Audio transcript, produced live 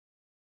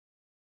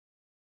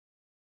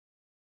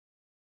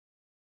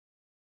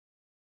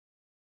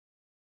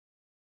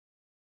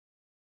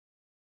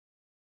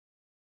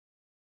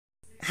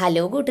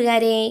Hello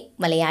കൂട്ടുകാരെ,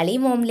 മലയാളി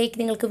മോമിലേക്ക്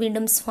നിങ്ങൾക്ക്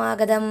വീണ്ടും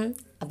സ്വാഗതം.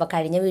 അപ്പോൾ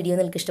കഴിഞ്ഞ വീഡിയോ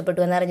നിങ്ങൾക്ക്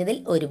ഇഷ്ടപ്പെട്ടു എന്നറിഞ്ഞതിൽ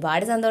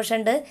ഒരുപാട്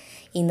സന്തോഷമുണ്ട്.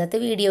 ഇന്നത്തെ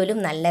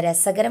വീഡിയോയിലും നല്ല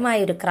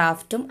രസകരമായൊരു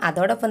ക്രാഫ്റ്റും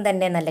അതോടൊപ്പം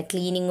തന്നെ നല്ല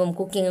ക്ലീനിങ്ങും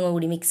കുക്കിങ്ങും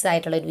കൂടി മിക്സ്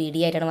ആയിട്ടുള്ള ഒരു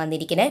വീഡിയോ ആയിട്ടാണ്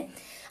വന്നിരിക്കുന്നത്.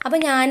 അപ്പോൾ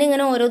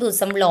ഞാനിങ്ങനെ ഓരോ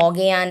ദിവസം വ്ളോഗ്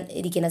ചെയ്യാൻ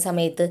ഇരിക്കുന്ന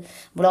സമയത്ത്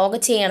വ്ളോഗ്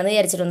ചെയ്യണമെന്ന്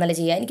വിചാരിച്ചിട്ടൊന്നല്ല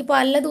ചെയ്യുക. എനിക്ക്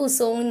പല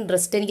ദിവസവും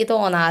ഇൻട്രസ്റ്റ് എനിക്ക്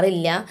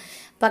തോന്നാറില്ല.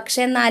 പക്ഷേ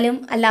എന്നാലും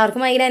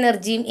എല്ലാവർക്കും ഭയങ്കര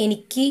എനർജിയും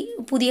എനിക്ക്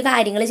പുതിയ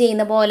കാര്യങ്ങൾ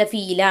ചെയ്യുന്ന പോലെ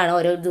ഫീലാണ്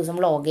ഓരോ ദിവസം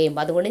വ്ളോഗ്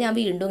ചെയ്യുമ്പോൾ. അതുകൊണ്ട് ഞാൻ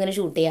വീണ്ടും ഇങ്ങനെ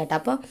ഷൂട്ട് ചെയ്യാം കേട്ടോ.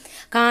 അപ്പോൾ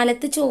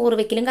കാലത്ത് ചോറ്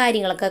വെക്കലും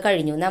കാര്യങ്ങളൊക്കെ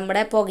കഴിഞ്ഞു.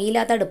 നമ്മുടെ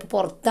പുകയില്ലാത്ത അടുപ്പ്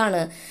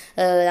പുറത്താണ്,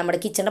 നമ്മുടെ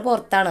കിച്ചണിൻ്റെ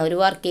പുറത്താണ്, ഒരു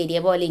വർക്ക്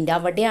ഏരിയ പോലെ ഉണ്ട്.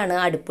 അവിടെയാണ്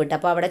അടുപ്പിട്ട്.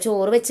 അപ്പോൾ അവിടെ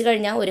ചോറ് വെച്ച്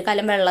കഴിഞ്ഞാൽ ഒരു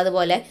കലം വെള്ളം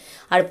അതുപോലെ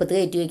അടുപ്പത്ത്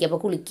കയറ്റി വയ്ക്കുക.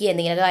 അപ്പോൾ കുളിക്കുക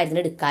എന്തെങ്കിലും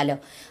കാര്യത്തിന് എടുക്കാമല്ലോ.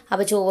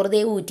 അപ്പോൾ ചോറ്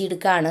ദേ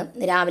ഊറ്റിയെടുക്കുകയാണ്.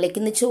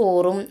 രാവിലേക്ക് ഇന്ന്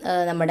ചോറും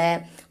നമ്മുടെ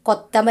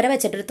കൊത്തമര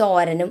വെച്ചിട്ടൊരു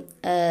തോരനും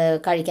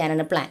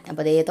കഴിക്കാനാണ് പ്ലാൻ.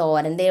 അപ്പോൾ അതേ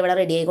തോരൻ ദേ ഇവിടെ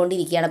റെഡി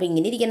ആയിക്കൊണ്ടിരിക്കുകയാണ്. അപ്പോൾ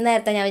ഇങ്ങനെ ഇരിക്കുന്ന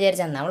നേരത്തെ ഞാൻ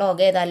വിചാരിച്ചു എന്നാൽ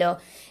വ്ളോഗ് ചെയ്താലോ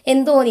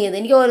എന്ന് തോന്നിയത്.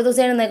 എനിക്ക് ഓരോ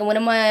ദിവസം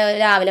എഴുന്നേൽക്കുമ്പോൾ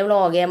രാവിലെ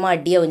വ്ളോഗ് ചെയ്യാൻ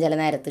മടിയാവും. ചില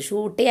നേരത്ത്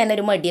ഷൂട്ട്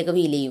ചെയ്യാനൊരു മടിയൊക്കെ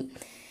ഫീൽ ചെയ്യും.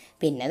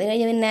 പിന്നെ അത്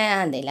കഴിഞ്ഞ് പിന്നെ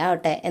എന്തെങ്കിലും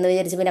ആവട്ടെ എന്ന്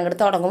വിചാരിച്ച് പിന്നെ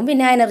അങ്ങോട്ട് തുടങ്ങുമ്പോൾ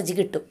പിന്നെ ആ എനർജി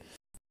കിട്ടും.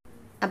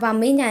 അപ്പോൾ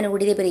അമ്മയും ഞാനും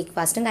കൂടി ഇതേ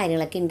ബ്രേക്ക്ഫാസ്റ്റും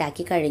കാര്യങ്ങളൊക്കെ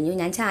ഉണ്ടാക്കി കഴിഞ്ഞു.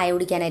 ഞാൻ ചായ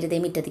കുടിക്കാനായിട്ട് ഇതേ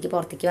മുറ്റത്തേക്ക്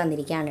പുറത്തേക്ക്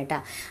വന്നിരിക്കുകയാണ് കേട്ടോ.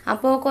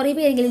 അപ്പോൾ കുറേ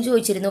പേരെങ്കിലും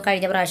ചോദിച്ചിരുന്നു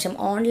കഴിഞ്ഞ പ്രാവശ്യം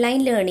ഓൺലൈൻ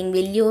ലേണിംഗ്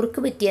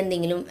വലിയവർക്ക് പറ്റിയ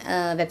എന്തെങ്കിലും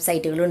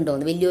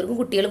വെബ്സൈറ്റുകളുണ്ടോയെന്ന്. വലിയവർക്കും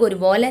കുട്ടികൾക്കും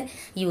ഒരുപോലെ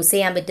യൂസ്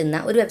ചെയ്യാൻ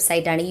പറ്റുന്ന ഒരു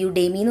വെബ്സൈറ്റാണ്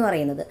യുഡേമി എന്ന്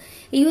പറയുന്നത്.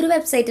 ഈ ഒരു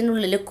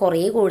വെബ്സൈറ്റിനുള്ളിൽ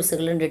കുറേ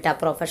കോഴ്സുകളുണ്ട് കേട്ടോ.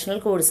 പ്രൊഫഷണൽ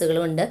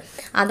കോഴ്സുകളുണ്ട്.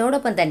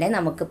 അതോടൊപ്പം തന്നെ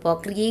നമുക്കിപ്പോൾ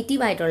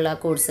ക്രിയേറ്റീവായിട്ടുള്ള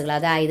കോഴ്സുകൾ,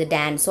 അതായത്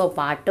ഡാൻസോ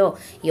പാട്ടോ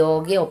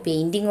യോഗയോ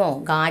പെയിൻറ്റിങ്ങോ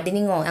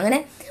ഗാർഡനിങ്ങോ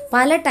അങ്ങനെ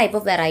പല ടൈപ്പ്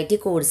ഓഫ് വെറൈറ്റി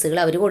കോഴ്സുകൾ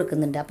അവർ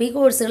കൊടുക്കുന്നുണ്ട്. അപ്പോൾ ഈ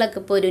കോഴ്സുകളൊക്കെ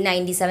ഇപ്പോൾ ഒരു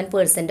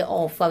 97%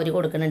 ഓഫ് അവർ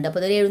കൊടുക്കുന്നുണ്ട്.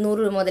 അപ്പോൾ ഒരു 700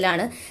 രൂപ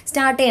മുതലാണ്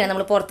സ്റ്റാർട്ട് ചെയ്യണം.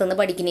 നമ്മൾ പുറത്തുനിന്ന്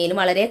പഠിക്കുന്നതിലും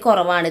വളരെ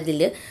കുറവാണ്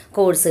ഇതിൽ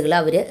കോഴ്സുകൾ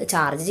അവർ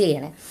ചാർജ്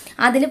ചെയ്യണേ.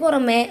 അതിന്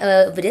പുറമെ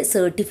ഇവർ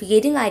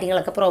സർട്ടിഫിക്കറ്റും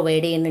കാര്യങ്ങളൊക്കെ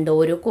പ്രൊവൈഡ് ചെയ്യുന്നുണ്ട്.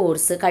 ഓരോ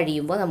കോഴ്സ്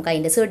കഴിയുമ്പോൾ നമുക്ക്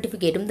അതിൻ്റെ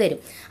സർട്ടിഫിക്കറ്റും തരും.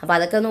 അപ്പോൾ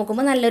അതൊക്കെ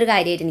നോക്കുമ്പോൾ നല്ലൊരു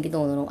കാര്യമായിട്ട് എനിക്ക്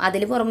തോന്നുന്നു.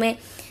 അതിന് പുറമെ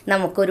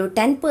നമുക്കൊരു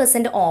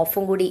 10%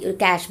 ഓഫും കൂടി ഒരു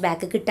ക്യാഷ്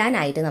ബാക്ക്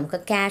കിട്ടാനായിട്ട് നമുക്ക്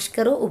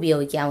CashKaro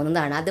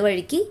ഉപയോഗിക്കാവുന്നതാണ്.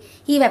 അതുവഴിക്ക്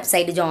ഈ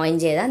വെബ്സൈറ്റ് ജോയിൻ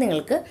ചെയ്താൽ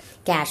നിങ്ങൾക്ക്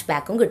ക്യാഷ്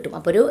ബാക്കും കിട്ടും.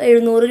 അപ്പോൾ ഒരു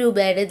 700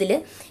 രൂപയുടെ ഇതിൽ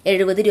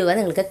 70 രൂപ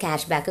നിങ്ങൾക്ക്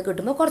ക്യാഷ് ബാക്ക്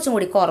കിട്ടുമ്പോൾ കുറച്ചും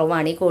കൂടി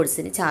കുറവാണ് ഈ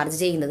കോഴ്സിന് ചാർജ്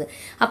ചെയ്യുന്നത്.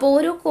 അപ്പോൾ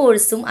ഓരോ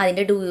കോഴ്സും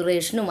അതിൻ്റെ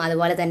ഡ്യൂറേഷനും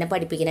അതുപോലെ തന്നെ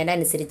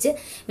പഠിപ്പിക്കുന്നതിനനുസരിച്ച്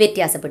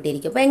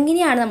വ്യത്യാസപ്പെട്ടിരിക്കും. അപ്പോൾ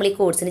എങ്ങനെയാണ് നമ്മൾ ഈ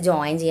കോഴ്സിന്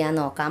ജോയിൻ ചെയ്യാൻ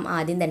നോക്കാം.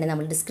 ആദ്യം തന്നെ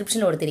നമ്മൾ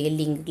ഡിസ്ക്രിപ്ഷനിൽ കൊടുത്തിരിക്കുന്ന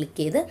ലിങ്ക് ക്ലിക്ക്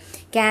ചെയ്ത്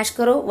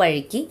CashKaro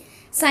വഴിക്ക്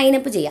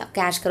സൈനപ്പ് ചെയ്യാം.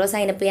 CashKaro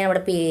സൈനപ്പ് ചെയ്യാൻ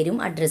അവിടെ പേരും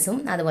അഡ്രസ്സും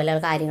അതുപോലെ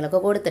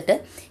കാര്യങ്ങളൊക്കെ കൊടുത്തിട്ട്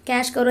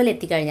CashKaroയിൽ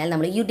എത്തിക്കഴിഞ്ഞാൽ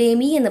നമ്മൾ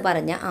യുഡേമി എന്ന്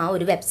പറഞ്ഞ ആ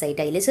ഒരു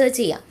വെബ്സൈറ്റ് അതിൽ സെർച്ച്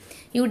ചെയ്യാം.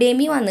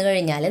 യുഡേമി വന്നു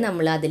കഴിഞ്ഞാൽ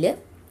നമ്മൾ അതിൽ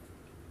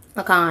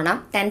കാണാം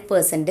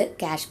 10%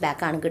 ക്യാഷ്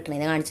ബാക്കാണ്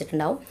കിട്ടണമെന്ന്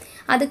കാണിച്ചിട്ടുണ്ടാവും.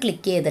 അത്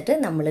ക്ലിക്ക് ചെയ്തിട്ട്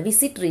നമ്മൾ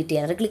വിസിറ്റ്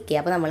റീറ്റെയിലർ ക്ലിക്ക്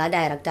ചെയ്യുക. അപ്പോൾ നമ്മൾ ആ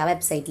ഡയറക്റ്റ് ആ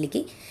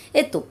വെബ്സൈറ്റിലേക്ക്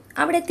എത്തും.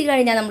 അവിടെ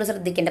എത്തിക്കഴിഞ്ഞാൽ നമ്മൾ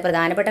ശ്രദ്ധിക്കേണ്ട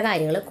പ്രധാനപ്പെട്ട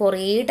കാര്യങ്ങൾ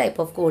കുറേ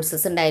ടൈപ്പ് ഓഫ്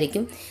കോഴ്സസ്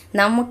ഉണ്ടായിരിക്കും.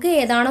 നമുക്ക്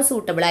ഏതാണോ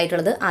സൂട്ടബിൾ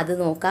ആയിട്ടുള്ളത് അത്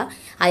നോക്കുക.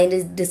 അതിൻ്റെ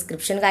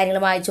ഡിസ്ക്രിപ്ഷൻ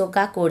കാര്യങ്ങൾ വായിച്ച്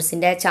നോക്കുക.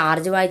 കോഴ്സിൻ്റെ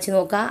ചാർജ് വായിച്ച്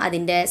നോക്കുക.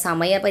 അതിൻ്റെ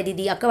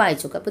സമയപരിധി ഒക്കെ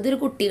വായിച്ച് നോക്കുക. അപ്പോൾ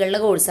ഇതൊരു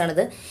കുട്ടികളുടെ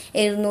കോഴ്സാണിത്.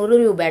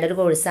 700 രൂപയുടെ ഒരു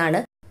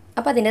കോഴ്സാണ്.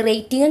 അപ്പോൾ അതിൻ്റെ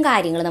റേറ്റിങ്ങും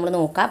കാര്യങ്ങൾ നമ്മൾ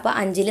നോക്കുക. അപ്പോൾ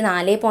 5ൽ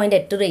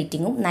 4.8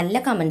 റേറ്റിങ്ങും നല്ല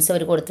കമൻസ്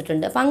അവർ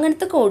കൊടുത്തിട്ടുണ്ട്. അപ്പോൾ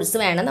അങ്ങനത്തെ കോഴ്സ്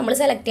വേണം നമ്മൾ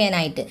സെലക്ട്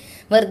ചെയ്യാനായിട്ട്.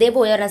 വെറുതെ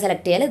പോയി ഒരെണ്ണം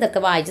സെലക്ട് ചെയ്യാൻ ഇതൊക്കെ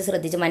വായിച്ച്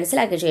ശ്രദ്ധിച്ച്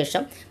മനസ്സിലാക്കിയ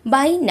ശേഷം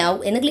ബൈ നൗ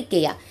എന്ന് ക്ലിക്ക്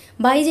ചെയ്യുക.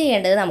 ബൈ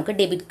ചെയ്യേണ്ടത് നമുക്ക്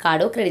ഡെബിറ്റ്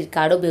കാർഡോ ക്രെഡിറ്റ്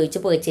കാർഡോ ഉപയോഗിച്ച്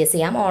പർച്ചേസ്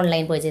ചെയ്യാം.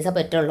 ഓൺലൈൻ പർച്ചേസേ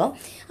പറ്റുള്ളൂ.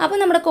 അപ്പോൾ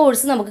നമ്മുടെ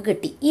കോഴ്സ് നമുക്ക്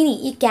കിട്ടി. ഇനി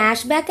ഈ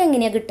ക്യാഷ് ബാക്ക്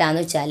എങ്ങനെയാണ്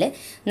കിട്ടുകയെന്ന് വെച്ചാൽ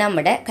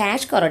നമ്മുടെ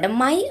CashKaroയുടെ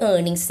മൈ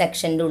ഏർണിംഗ്സ്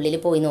സെക്ഷൻ്റെ ഉള്ളിൽ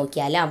പോയി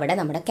നോക്കിയാൽ അവിടെ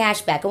നമ്മുടെ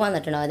ക്യാഷ് ബാക്ക്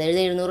വന്നിട്ടുണ്ടാവും.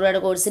 അതായത് 700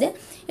 രൂപയുടെ കോഴ്സിന്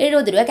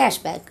 70 രൂപ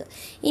ക്യാഷ് ബാക്ക്.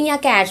 ഇനി ആ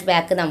ക്യാഷ്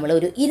ബാക്ക് നമ്മൾ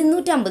ഒരു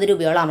 250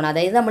 രൂപയോളം ആവണം.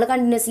 അതായത് നമ്മൾ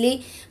കണ്ടിന്യൂസ്ലി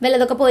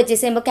വല്ലതൊക്കെ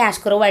പർച്ചേസ് ചെയ്യുമ്പോൾ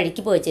CashKaro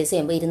വഴിക്ക് പർച്ചേസ്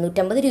ചെയ്യുമ്പോൾ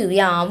 250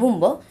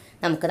 രൂപയാവുമ്പോൾ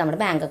നമുക്ക് നമ്മുടെ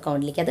ബാങ്ക്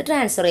അക്കൗണ്ടിലേക്ക് അത്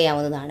ട്രാൻസ്ഫർ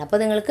ചെയ്യാവുന്നതാണ്. അപ്പോൾ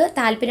നിങ്ങൾക്ക്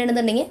താല്പര്യം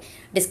ഉണ്ടെന്നുണ്ടെങ്കിൽ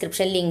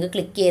ഡിസ്ക്രിപ്ഷൻ ലിങ്ക്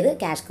ക്ലിക്ക് ചെയ്ത്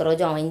CashKaro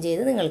ജോയിൻ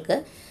ചെയ്ത് നിങ്ങൾക്ക്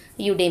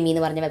യുഡേമി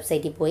എന്ന് പറഞ്ഞ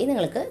വെബ്സൈറ്റിൽ പോയി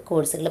നിങ്ങൾക്ക്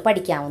കോഴ്സുകൾ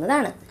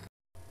പഠിക്കാവുന്നതാണ്.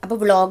 അപ്പോൾ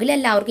വ്ളോഗിൽ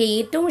എല്ലാവർക്കും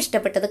ഏറ്റവും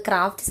ഇഷ്ടപ്പെട്ടത്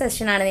ക്രാഫ്റ്റ്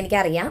സെഷനാണെന്ന്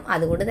എനിക്കറിയാം.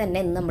 അതുകൊണ്ട് തന്നെ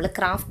ഇന്ന് നമ്മൾ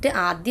ക്രാഫ്റ്റ്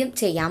ആദ്യം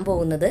ചെയ്യാൻ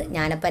പോകുന്നത്,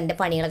 ഞാനപ്പോൾ എൻ്റെ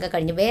പണികളൊക്കെ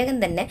കഴിഞ്ഞ് വേഗം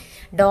തന്നെ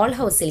ഡോൾ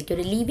ഹൗസിലേക്ക്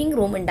ഒരു ലിവിങ്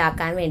റൂം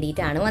ഉണ്ടാക്കാൻ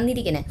വേണ്ടിയിട്ടാണ്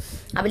വന്നിരിക്കുന്നത്.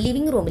 അപ്പോൾ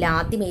ലിവിങ് റൂമിൽ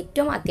ആദ്യം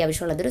ഏറ്റവും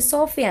അത്യാവശ്യമുള്ളത് ഒരു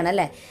സോഫയാണ്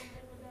അല്ലേ.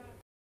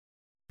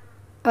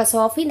 അപ്പോൾ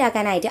സോഫ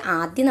ഉണ്ടാക്കാനായിട്ട്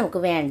ആദ്യം നമുക്ക്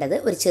വേണ്ടത്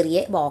ഒരു ചെറിയ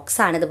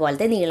ബോക്സാണ്,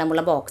 ഇതുപോലത്തെ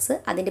നീളമുള്ള ബോക്സ്.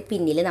 അതിൻ്റെ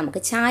പിന്നിൽ നമുക്ക്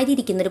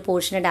ചാരിയിരിക്കുന്നൊരു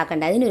പോർഷൻ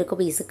ഉണ്ടാക്കേണ്ട. അതിനൊരു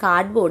പീസ്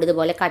കാർഡ്ബോർഡ്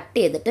ഇതുപോലെ കട്ട്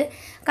ചെയ്തിട്ട്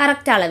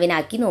കറക്റ്റ്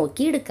അളവിനാക്കി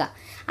നോക്കി എടുക്കുക.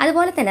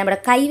 അതുപോലെ തന്നെ നമ്മുടെ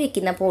കൈ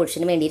വെക്കുന്ന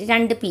പോർഷന് വേണ്ടിയിട്ട്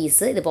 2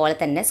 പീസ് ഇതുപോലെ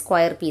തന്നെ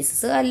സ്ക്വയർ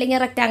പീസസ്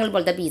അല്ലെങ്കിൽ റെക്റ്റാങ്കിൾ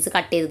പോലത്തെ പീസ്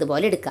കട്ട്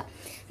ചെയ്തതുപോലെ എടുക്കുക.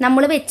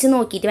 നമ്മൾ വെച്ച്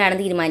നോക്കിയിട്ട് വേണം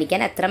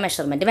തീരുമാനിക്കാൻ എത്ര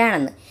മെഷർമെൻറ്റ്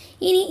വേണമെന്ന്.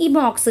 ഇനി ഈ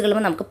ബോക്സുകൾ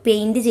നമുക്ക്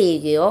പെയിൻറ്റ്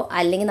ചെയ്യുകയോ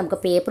അല്ലെങ്കിൽ നമുക്ക്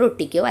പേപ്പർ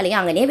ഒട്ടിക്കുകയോ അല്ലെങ്കിൽ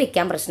അങ്ങനെ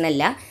വെക്കാൻ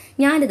പ്രശ്നമില്ല.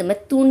 ഞാനിതുമ്പോൾ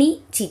തുണി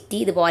ചിറ്റി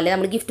ഇതുപോലെ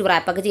നമ്മൾ ഗിഫ്റ്റ്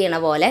റാപ്പൊക്കെ ചെയ്യണ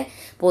പോലെ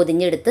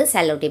പൊതിഞ്ഞെടുത്ത്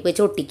സെല്ലോ ടേപ്പ്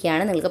വെച്ച്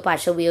ഒട്ടിക്കുകയാണ്. നിങ്ങൾക്ക്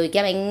പശ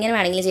ഉപയോഗിക്കാം, എങ്ങനെ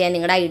വേണമെങ്കിലും ചെയ്യാം,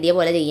 നിങ്ങളുടെ ഐഡിയ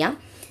പോലെ ചെയ്യാം.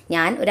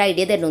 ഞാൻ ഒരു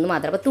ഐഡിയ തരുന്നു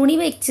മാത്രം. അപ്പോൾ തുണി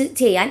വെച്ച്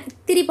ചെയ്യാൻ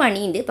ഇത്തിരി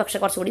പണിയുണ്ട്, പക്ഷേ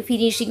കുറച്ചുകൂടി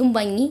ഫിനിഷിങ്ങും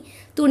ഭംഗി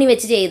തുണി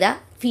വെച്ച് ചെയ്താൽ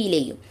ഫീൽ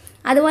ചെയ്യും.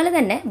 അതുപോലെ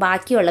തന്നെ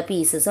ബാക്കിയുള്ള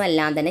പീസസും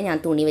എല്ലാം തന്നെ ഞാൻ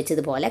തുണി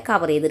വെച്ചതുപോലെ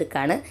കവർ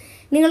ചെയ്തെടുക്കുകയാണ്.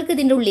 നിങ്ങൾക്ക്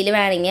ഇതിൻ്റെ ഉള്ളിൽ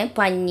വേണമെങ്കിൽ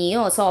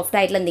പഞ്ഞിയോ സോഫ്റ്റ്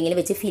ആയിട്ടുള്ള എന്തെങ്കിലും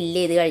വെച്ച്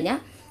ഫില്ല് ചെയ്ത് കഴിഞ്ഞാൽ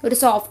ഒരു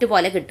സോഫ്റ്റ്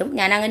പോലെ കിട്ടും.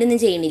 ഞാൻ അങ്ങനെയൊന്നും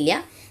ചെയ്യണില്ല.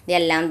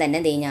 ഇതെല്ലാം തന്നെ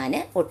ദേ ഞാൻ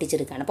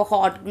ഒട്ടിച്ചെടുക്കുകയാണ്. അപ്പോൾ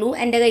ഹോട്ട് ഗ്ലൂ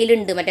എൻ്റെ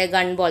കയ്യിലുണ്ട്, മറ്റേ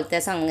ഗൺ പോലത്തെ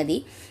സംഗതി.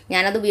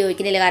 ഞാനത്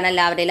ഉപയോഗിക്കുന്നില്ല, കാരണം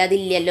എല്ലാവരുടെയും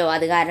അതില്ലല്ലോ.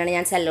 അത് കാരണമാണ്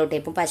ഞാൻ സെല്ലോ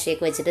ടേപ്പും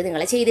പശയൊക്കെ വെച്ചിട്ട്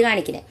നിങ്ങളെ ചെയ്ത്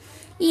കാണിക്കുന്നത്.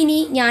 ഇനി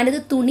ഞാനിത്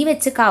തുണി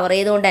വെച്ച് കവർ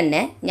ചെയ്തുകൊണ്ട്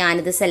തന്നെ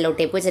ഞാനിത് സെല്ലോ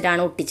ടേപ്പ്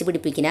വെച്ചിട്ടാണ് ഒട്ടിച്ച്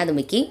പിടിപ്പിക്കുന്നത്.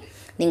 അതുമിക്ക്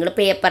നിങ്ങൾ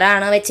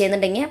പേപ്പറാണ്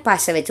വെച്ചതെന്നുണ്ടെങ്കിൽ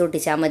പശ വെച്ച്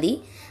ഒട്ടിച്ചാൽ മതി.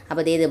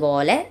 അപ്പോൾ ഇത്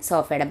ഇതുപോലെ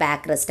സോഫയുടെ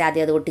ബാക്ക് റെസ്റ്റ്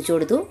ആദ്യം അത് ഒട്ടിച്ചു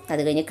കൊടുത്തു.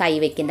 അത് കഴിഞ്ഞ് കൈ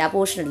വെക്കേണ്ട ആ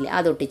പോർഷനില്ല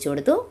അത് ഒട്ടിച്ചു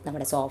കൊടുത്തു.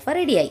 നമ്മുടെ സോഫ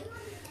റെഡിയായി.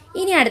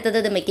 ഇനി അടുത്തത്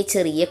ഇതുമ്മയ്ക്ക്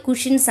ചെറിയ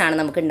കുഷ്യൻസാണ്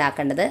നമുക്ക്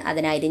ഉണ്ടാക്കേണ്ടത്.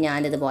 അതിനായിട്ട്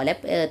ഞാനിതുപോലെ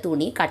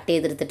തുണി കട്ട്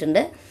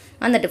ചെയ്തെടുത്തിട്ടുണ്ട്.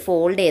 എന്നിട്ട്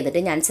ഫോൾഡ്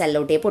ചെയ്തിട്ട് ഞാൻ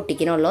സെല്ലോ ടേപ്പ്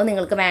ഒട്ടിക്കണുള്ളൂ.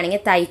 നിങ്ങൾക്ക്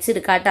വേണമെങ്കിൽ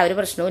തയ്ച്ചെടുക്കാട്ടോ, ഒരു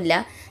പ്രശ്നവുമില്ല.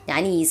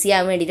 ഞാൻ ഈസി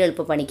ആകാൻ വേണ്ടിയിട്ട്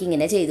എളുപ്പപ്പണിക്ക്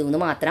ഇങ്ങനെ ചെയ്തു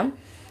എന്ന് മാത്രം.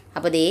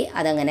 അപ്പോൾ ദേ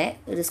അതങ്ങനെ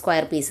ഒരു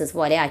സ്ക്വയർ പീസസ്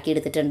പോലെ ആക്കി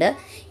എടുത്തിട്ടുണ്ട്.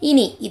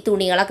 ഇനി ഈ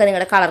തുണികളൊക്കെ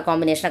നിങ്ങളുടെ കളർ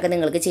കോമ്പിനേഷനൊക്കെ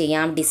നിങ്ങൾക്ക്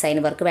ചെയ്യാം, ഡിസൈൻ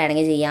വർക്ക്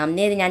വേണമെങ്കിൽ ചെയ്യാം.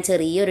 ഞാൻ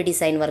ചെറിയൊരു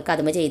ഡിസൈൻ വർക്ക്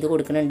അതുമ്പോൾ ചെയ്ത്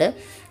കൊടുക്കുന്നുണ്ട്.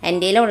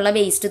 എൻ്റെ കയ്യിലുള്ള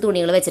വേസ്റ്റ്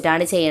തുണികൾ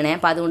വെച്ചിട്ടാണ് ചെയ്യണേ.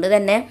 അപ്പോൾ അതുകൊണ്ട്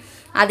തന്നെ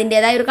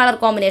അതിൻ്റേതായ ഒരു കളർ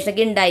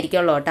കോമ്പിനേഷനൊക്കെ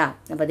ഉണ്ടായിരിക്കുമല്ലോ കേട്ടോ.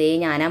 അപ്പോൾ ദേ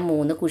ഞാൻ ആ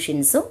 3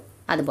 കുഷ്യൻസും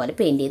അതുപോലെ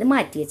പെയിൻറ്റ് ചെയ്ത്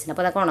മാറ്റി വെച്ചിട്ടുണ്ട്.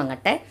 അപ്പോൾ അതൊക്കെ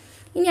ഉണങ്ങട്ടെ.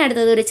 ഇനി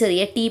അടുത്തത് ഒരു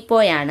ചെറിയ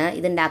ടീപ്പോയാണ്.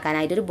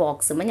 ഇതുണ്ടാക്കാനായിട്ടൊരു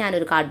ബോക്സുമ്പോൾ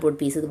ഞാനൊരു കാർഡ്ബോർഡ്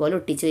പീസ് ഇതുപോലെ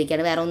ഒട്ടിച്ച്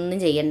വയ്ക്കുകയാണ്. വേറെ ഒന്നും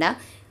ചെയ്യണ്ട.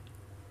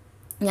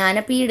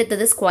 ഞാനപ്പോൾ ഈ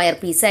എടുത്തത് സ്ക്വയർ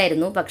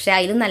പീസായിരുന്നു, പക്ഷേ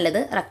അതിലും നല്ലത്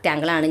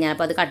റെക്റ്റാങ്കിളാണ്.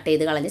 ഞാനപ്പോൾ അത് കട്ട്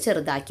ചെയ്ത് കളഞ്ഞ്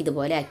ചെറുതാക്കി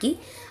ഇതുപോലെ ആക്കി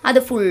അത്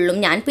ഫുള്ളും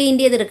ഞാൻ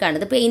പെയിൻറ്റ് ചെയ്തെടുക്കുകയാണ്.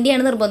 ഇത് പെയിൻറ്റ്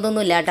ചെയ്യണം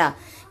നിർബന്ധമൊന്നുമില്ല കേട്ടോ,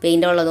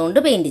 പെയിൻറ്റ് ഉള്ളതുകൊണ്ട്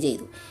പെയിൻറ്റ്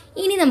ചെയ്തു.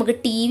 ഇനി നമുക്ക്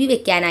ടി വി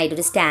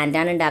വെക്കാനായിട്ടൊരു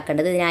സ്റ്റാൻഡാണ്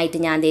ഉണ്ടാക്കേണ്ടത്.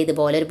 ഇതിനായിട്ട് ഞാൻ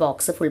ഇതുപോലെ ഒരു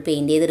ബോക്സ് ഫുൾ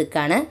പെയിൻറ്റ്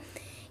ചെയ്തെടുക്കുകയാണ്.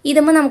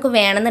 ഇതുമ്പോൾ നമുക്ക്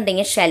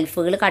വേണമെന്നുണ്ടെങ്കിൽ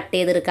ഷെൽഫുകൾ കട്ട്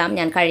ചെയ്തെടുക്കാം.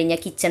 ഞാൻ കഴിഞ്ഞ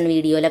കിച്ചൺ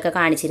വീഡിയോയിലൊക്കെ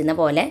കാണിച്ചിരുന്ന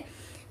പോലെ.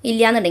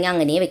 ഇല്ലയെന്നുണ്ടെങ്കിൽ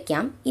അങ്ങനെ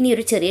വെക്കാം. ഇനി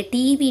ഒരു ചെറിയ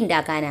ടി വി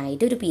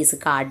ഉണ്ടാക്കാനായിട്ട് ഒരു പീസ്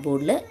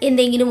കാർഡ്ബോർഡിൽ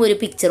എന്തെങ്കിലും ഒരു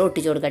പിക്ചർ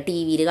ഒട്ടിച്ചു കൊടുക്കുക, ടി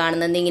വിയിൽ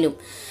കാണുന്ന എന്തെങ്കിലും.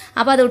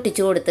 അപ്പോൾ അത്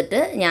ഒട്ടിച്ചു കൊടുത്തിട്ട്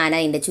ഞാൻ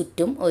അതിൻ്റെ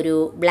ചുറ്റും ഒരു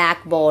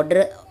ബ്ലാക്ക് ബോർഡർ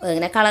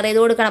ഇങ്ങനെ കളർ ചെയ്ത്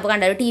കൊടുക്കണം. അപ്പോൾ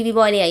കണ്ട ഒരു ടി വി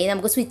പോലെയായി.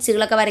 നമുക്ക്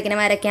സ്വിച്ചുകളൊക്കെ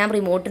വരയ്ക്കാം,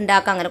 റിമോട്ട്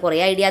ഉണ്ടാക്കാം, അങ്ങനെ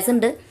കുറേ ഐഡിയാസ്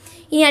ഉണ്ട്.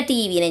 ഇനി ആ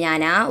ടി വിനെ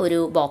ഞാൻ ആ ഒരു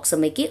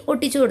ബോക്സുമ്മേക്ക്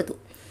ഒട്ടിച്ചു കൊടുത്തു.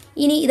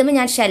 ഇനി ഇതുമ്പോൾ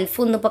ഞാൻ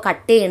ഷെൽഫൊന്നും ഇപ്പോൾ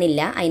കട്ട്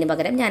ചെയ്യണില്ല, അതിന്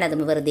പകരം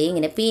ഞാനതുമ്പോൾ വെറുതെ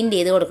ഇങ്ങനെ പെയിൻറ്റ്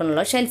ചെയ്ത്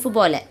കൊടുക്കണമല്ലോ ഷെൽഫ്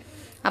പോലെ.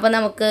 അപ്പോൾ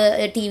നമുക്ക്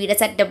ടി വിയുടെ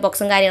സെറ്റപ്പ്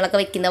ബോക്സും കാര്യങ്ങളൊക്കെ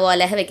വെക്കുന്ന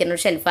പോലെ വെക്കുന്ന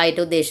ഒരു ഷെൽഫായിട്ട്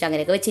ഉദ്ദേശിച്ച്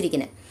അങ്ങനെയൊക്കെ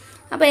വെച്ചിരിക്കുന്നത്.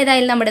 അപ്പോൾ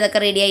ഏതായാലും നമ്മുടെ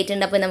ഇതൊക്കെ റെഡി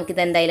ആയിട്ടുണ്ട്. അപ്പോൾ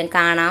നമുക്കിത് എന്തായാലും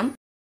കാണാം.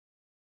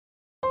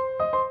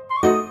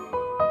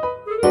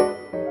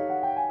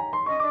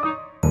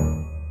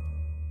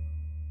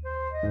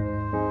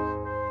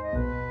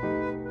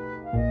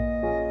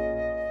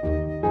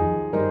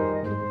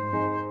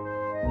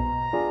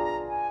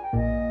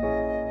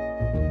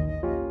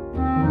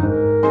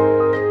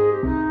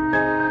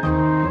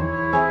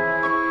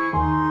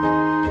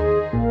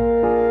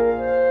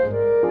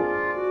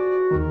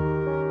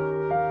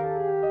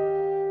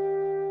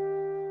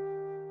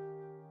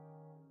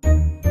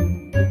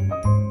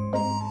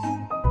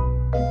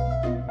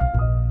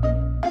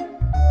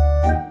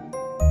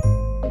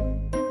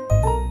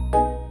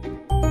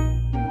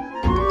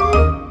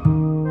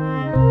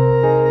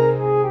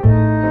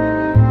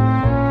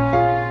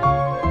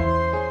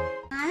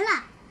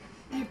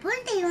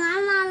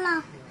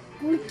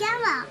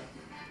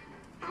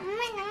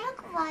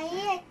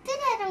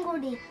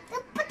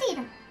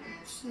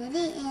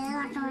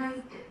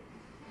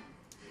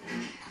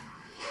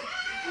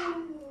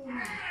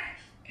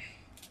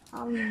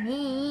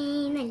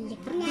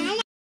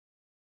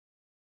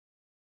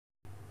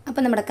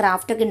 അപ്പോൾ നമ്മുടെ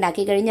ക്രാഫ്റ്റൊക്കെ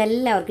ഉണ്ടാക്കി കഴിഞ്ഞാൽ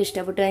എല്ലാവർക്കും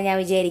ഇഷ്ടപ്പെട്ടു ഞാൻ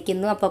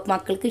വിചാരിക്കുന്നു. അപ്പോൾ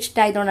മക്കൾക്ക്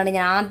ഇഷ്ടമായതുകൊണ്ടാണ്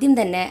ഞാൻ ആദ്യം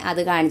തന്നെ അത്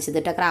കാണിച്ചത്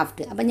കേട്ടോ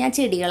ക്രാഫ്റ്റ്. അപ്പോൾ ഞാൻ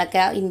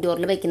ചെടികളൊക്കെ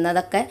ഇൻഡോറിൽ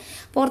വെക്കുന്നതൊക്കെ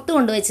പുറത്ത്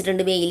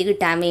കൊണ്ടുവച്ചിട്ടുണ്ട് വെയിൽ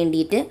കിട്ടാൻ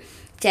വേണ്ടിയിട്ട്.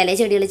 ചില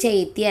ചെടികൾ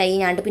ചെയ്ത്തിയായി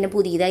ഞാൻ പിന്നെ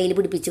പുതിയതായി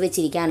പിടിപ്പിച്ച്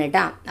വെച്ചിരിക്കുകയാണ്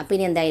കേട്ടോ. അപ്പോൾ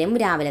ഇനി എന്തായാലും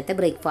രാവിലത്തെ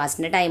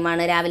ബ്രേക്ക്ഫാസ്റ്റിൻ്റെ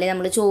ടൈമാണ്. രാവിലെ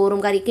നമ്മൾ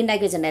ചോറും കറിയൊക്കെ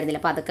ഉണ്ടാക്കി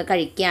വെച്ചിട്ടുണ്ടായിരുന്നില്ല, അപ്പോൾ അതൊക്കെ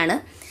കഴിക്കുകയാണ്.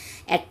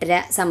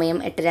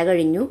 8:30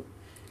 കഴിഞ്ഞു.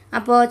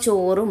 അപ്പോൾ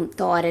ചോറും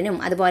തോരനും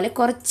അതുപോലെ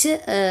കുറച്ച്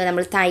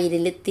നമ്മൾ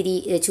തൈരിൽ ഇത്തിരി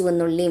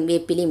ചുവന്നുള്ളിയും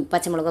വേപ്പിലയും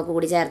പച്ചമുളകൊക്കെ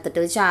കൂടി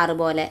ചേർത്തിട്ട് ചാറ്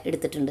പോലെ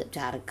എടുത്തിട്ടുണ്ട്.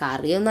 ചാറ്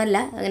കറിയൊന്നുമല്ല,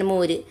 അങ്ങനെ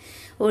മോര്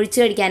ഒഴിച്ച്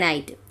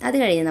കഴിക്കാനായിട്ട്. അത്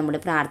കഴിഞ്ഞ് നമ്മൾ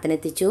പ്രാർത്ഥന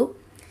എത്തിച്ചു.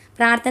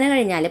 പ്രാർത്ഥന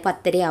കഴിഞ്ഞാൽ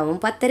 10:30 ആവും.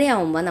 10:30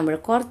 ആവുമ്പോൾ നമ്മൾ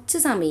കുറച്ച്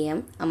സമയം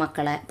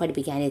മക്കളെ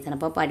പഠിപ്പിക്കാനിരുത്തണം.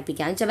 അപ്പോൾ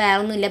പഠിപ്പിക്കാന്ന് വെച്ചാൽ വേറെ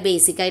ഒന്നുമില്ല,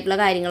 ബേസിക് ആയിട്ടുള്ള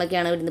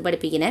കാര്യങ്ങളൊക്കെയാണ് ഇവിടുന്ന്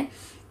പഠിപ്പിക്കുന്നത്.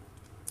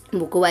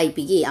 ബുക്ക്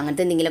വായിപ്പിക്കുക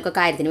അങ്ങനത്തെ എന്തെങ്കിലുമൊക്കെ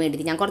കാര്യത്തിന്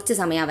വേണ്ടിയിട്ട് ഞാൻ കുറച്ച്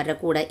സമയം അവരുടെ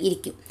കൂടെ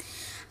ഇരിക്കും.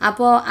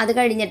 അപ്പോൾ അത്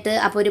കഴിഞ്ഞിട്ട്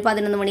അപ്പോൾ ഒരു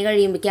 11 മണി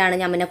കഴിയുമ്പോഴേക്കാണ്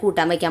ഞാൻ പിന്നെ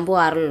കൂട്ടാൻ വയ്ക്കാൻ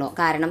പോകാറുള്ളൂ.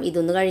 കാരണം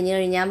ഇതൊന്ന് കഴിഞ്ഞ്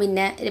കഴിഞ്ഞാൽ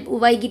പിന്നെ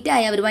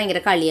വൈകിട്ടായി അവർ ഭയങ്കര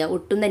കളിയാണ്,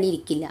 ഒട്ടും തന്നെ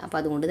ഇരിക്കില്ല. അപ്പോൾ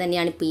അതുകൊണ്ട്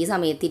തന്നെയാണ് ഇപ്പോൾ ഈ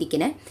സമയത്ത്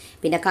ഇരിക്കുന്നത്.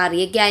 പിന്നെ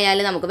കറിയൊക്കെ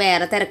ആയാലും നമുക്ക്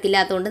വേറെ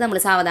തിരക്കില്ലാത്തതുകൊണ്ട് നമ്മൾ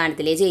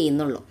സാവധാനത്തിലേ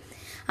ചെയ്യുന്നുള്ളൂ.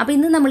 അപ്പോൾ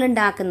ഇന്ന് നമ്മൾ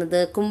ഉണ്ടാക്കുന്നത്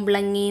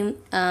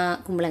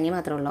കുമ്പളങ്ങ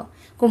മാത്രമേ ഉള്ളൂ.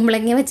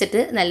 കുമ്പളങ്ങ വെച്ചിട്ട്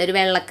നല്ലൊരു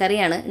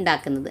വെള്ളക്കറിയാണ്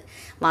ഉണ്ടാക്കുന്നത്.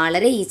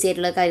 വളരെ ഈസി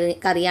ആയിട്ടുള്ള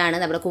കറിയാണ്.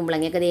 നമ്മുടെ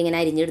കുമ്പളങ്ങയൊക്കെ ഇങ്ങനെ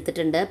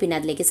അരിഞ്ഞെടുത്തിട്ടുണ്ട്. പിന്നെ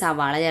അതിലേക്ക്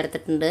സവാള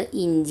ചേർത്തിട്ടുണ്ട്,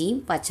 ഇഞ്ചിയും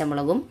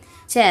പച്ചമുളകും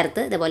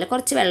ചേർത്ത് ഇതുപോലെ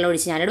കുറച്ച് വെള്ളം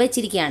ഒഴിച്ച് ഞാനിവിടെ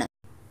വെച്ചിരിക്കുകയാണ്.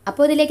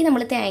 അപ്പോൾ ഇതിലേക്ക്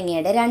നമ്മൾ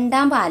തേങ്ങയുടെ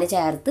 2ാം പാല്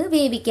ചേർത്ത്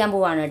വേവിക്കാൻ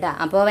പോവാണ് കേട്ടോ.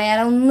 അപ്പോൾ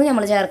വേറെ ഒന്നും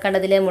നമ്മൾ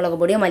ചേർക്കേണ്ടതിൽ മുളക്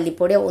പൊടിയോ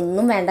മല്ലിപ്പൊടിയോ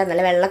ഒന്നും വേണ്ട,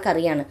 നല്ല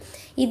വെള്ളക്കറിയാണ്.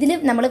 ഇതിൽ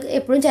നമ്മൾ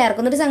എപ്പോഴും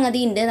ചേർക്കുന്നൊരു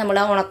സംഗതി ഉണ്ട്, നമ്മൾ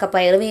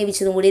ഉണക്കപ്പയർ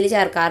വേവിച്ചതും കൂടി ഇതിൽ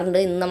ചേർക്കാറുണ്ട്.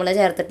 ഇന്ന് നമ്മൾ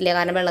ചേർത്തിട്ടില്ല,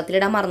 കാരണം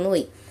വെള്ളത്തിലിടാൻ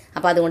മറന്നുപോയി.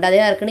 അപ്പോൾ അതുകൊണ്ട് അത്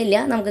ചേർക്കണില്ല,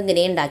 നമുക്ക്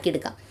ഇങ്ങനെ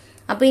ഉണ്ടാക്കിയെടുക്കാം.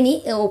 അപ്പോൾ ഇനി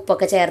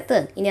ഉപ്പൊക്കെ ചേർത്ത്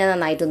ഇനി അത്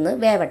നന്നായിട്ടൊന്ന്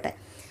വേവട്ടെ.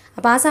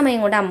 അപ്പോൾ ആ സമയം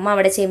കൊണ്ട് അമ്മ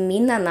അവിടെ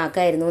ചെമ്മീൻ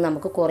നന്നാക്കായിരുന്നു.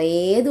 നമുക്ക് കുറേ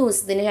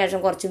ദിവസത്തിന്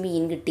ശേഷം കുറച്ച്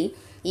മീൻ കിട്ടി.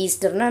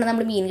 ഈസ്റ്ററിനാണ്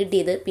നമ്മൾ മീൻ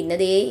കിട്ടിയത്. പിന്നെ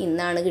ദേ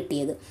ഇന്നാണ്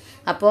കിട്ടിയത്.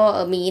 അപ്പോൾ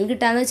മീൻ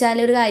കിട്ടാന്ന് വെച്ചാൽ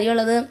ഒരു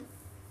കാര്യമുള്ളത്,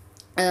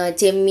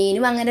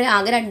 ചെമ്മീനും അങ്ങനെ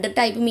ആകെ 2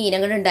 ടൈപ്പ്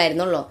മീനങ്ങനെ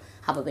ഉണ്ടായിരുന്നുള്ളൂ.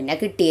 അപ്പോൾ പിന്നെ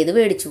കിട്ടിയത്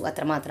മേടിച്ചു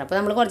അത്രമാത്രം. അപ്പോൾ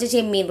നമ്മൾ കുറച്ച്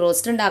ചെമ്മീൻ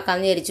റോസ്റ്റ്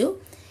ഉണ്ടാക്കാമെന്ന് വിചാരിച്ചു.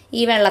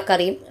 ഈ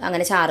വെള്ളക്കറിയും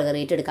അങ്ങനെ ചാറ്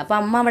കറിയിട്ട് എടുക്കുക. അപ്പോൾ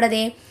അമ്മ അവിടെ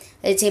ദേ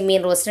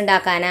ചെമ്മീൻ റോസ്റ്റ്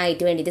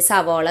ഉണ്ടാക്കാനായിട്ട് വേണ്ടിയിട്ട്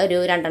സവോള ഒരു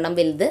 2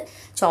 വലുത്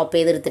ചോപ്പ്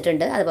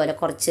ചെയ്തെടുത്തിട്ടുണ്ട്. അതുപോലെ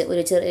കുറച്ച്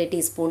ഒരു ചെറിയ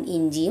ടീസ്പൂൺ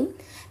ഇഞ്ചിയും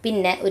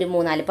പിന്നെ ഒരു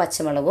 3-4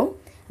 പച്ചമുളകും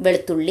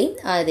വെളുത്തുള്ളിയും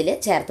അതിൽ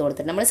ചേർത്ത്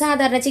കൊടുത്തിട്ടുണ്ട്. നമ്മൾ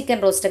സാധാരണ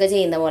ചിക്കൻ റോസ്റ്റൊക്കെ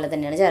ചെയ്യുന്ന പോലെ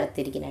തന്നെയാണ്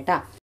ചേർത്തിരിക്കുന്നത് കേട്ടോ.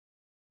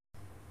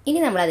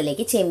 ഇനി നമ്മൾ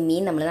അതിലേക്ക്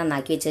ചെമ്മീൻ നമ്മൾ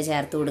നന്നാക്കി വെച്ച്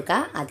ചേർത്ത് കൊടുക്കുക.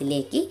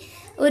 അതിലേക്ക്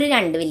ഒരു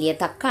 2 വലിയ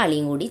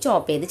തക്കാളിയും കൂടി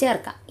ചോപ്പ് ചെയ്ത്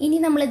ചേർക്കാം. ഇനി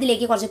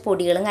നമ്മളിതിലേക്ക് കുറച്ച്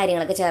പൊടികളും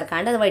കാര്യങ്ങളൊക്കെ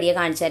ചേർക്കാണ്ട് അത് വഴിയെ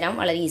കാണിച്ചു തരാം.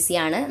 വളരെ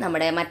ഈസിയാണ്.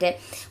 നമ്മുടെ മറ്റേ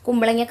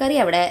കുമ്പളങ്ങ കറി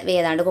അവിടെ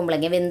വേതാണ്ട്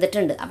കുമ്പളങ്ങ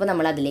വെന്തിട്ടുണ്ട്. അപ്പോൾ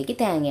നമ്മൾ അതിലേക്ക്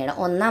തേങ്ങയുടെ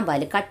 1-ാം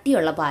പാല്,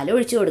 കട്ടിയുള്ള പാൽ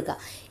ഒഴിച്ചു കൊടുക്കുക.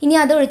 ഇനി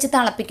അത് ഒഴിച്ച്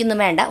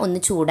തിളപ്പിക്കൊന്നും വേണ്ട,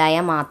 ഒന്ന്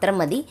ചൂടായാൽ മാത്രം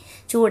മതി.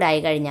 ചൂടായി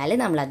കഴിഞ്ഞാൽ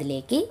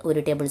നമ്മളതിലേക്ക്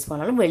 1 ടേബിൾ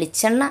സ്പൂണോളം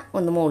വെളിച്ചെണ്ണ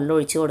ഒന്ന് മുകളിൽ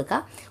ഒഴിച്ച്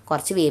കൊടുക്കുക.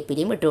 കുറച്ച്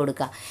വേപ്പിലയും ഇട്ട്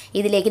കൊടുക്കുക.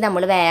 ഇതിലേക്ക്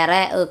നമ്മൾ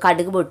വേറെ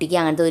കടുക് പൊട്ടിക്കുക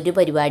അങ്ങനത്തെ ഒരു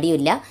പരിപാടിയും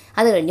ഇല്ല.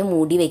 അത് കഴിഞ്ഞ്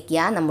മൂടി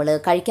വെക്കുക. നമ്മൾ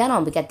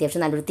കഴിക്കാനാകുമ്പോഴേക്ക്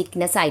അത്യാവശ്യം നല്ലൊരു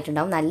തിക്നെസ്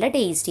ആയിട്ടുണ്ടാവും. നല്ല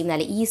ടേസ്റ്റിയും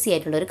നല്ല ഈസി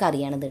ആയിട്ടുള്ള ഒരു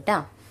കറിയാണിത് കേട്ടോ.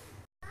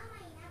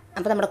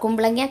 അപ്പോൾ നമ്മുടെ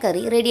കുമ്പളങ്ങ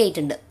കറി റെഡി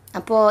ആയിട്ടുണ്ട്.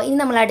 അപ്പോൾ ഇനി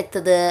നമ്മൾ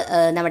അടുത്തത്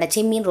നമ്മുടെ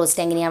ചെമ്മീൻ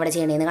റോസ്റ്റ് എങ്ങനെയാണ് അവിടെ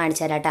ചെയ്യണമെന്ന്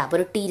കാണിച്ചു തരാം കേട്ടോ. അപ്പോൾ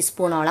ഒരു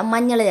ടീസ്പൂണോളം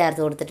മഞ്ഞൾ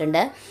ചേർത്ത്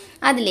കൊടുത്തിട്ടുണ്ട്.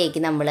 അതിലേക്ക്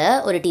നമ്മൾ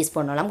 1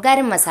 ടീസ്പൂണോളം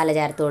ഗരം മസാല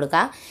ചേർത്ത്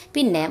കൊടുക്കുക.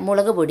 പിന്നെ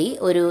മുളക് പൊടി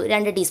ഒരു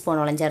 2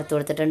 ടീസ്പൂണോളം ചേർത്ത്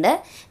കൊടുത്തിട്ടുണ്ട്.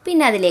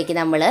 പിന്നെ അതിലേക്ക്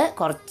നമ്മൾ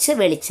കുറച്ച്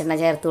വെളിച്ചെണ്ണ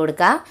ചേർത്ത്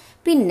കൊടുക്കുക.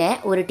 പിന്നെ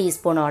 1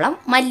 ടീസ്പൂണോളം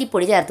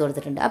മല്ലിപ്പൊടി ചേർത്ത്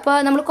കൊടുത്തിട്ടുണ്ട്. അപ്പോൾ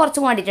നമ്മൾ കുറച്ച്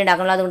ക്വാണ്ടിറ്റി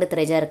ഉണ്ടാക്കണല്ലോ, അതുകൊണ്ട്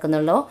ഇത്രേ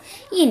ചേർക്കുന്നുള്ളൂ.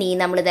 ഇനി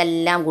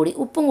നമ്മളിതെല്ലാം കൂടി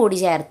ഉപ്പും കൂടി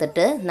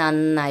ചേർത്തിട്ട്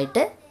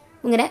നന്നായിട്ട്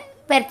ഇങ്ങനെ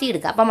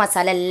പുരട്ടിയെടുക്കുക. അപ്പോൾ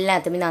മസാല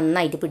എല്ലാത്തിനും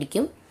നന്നായിട്ട്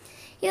പിടിക്കും.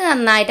 ഇത്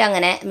നന്നായിട്ട്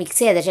അങ്ങനെ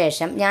മിക്സ് ചെയ്ത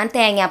ശേഷം ഞാൻ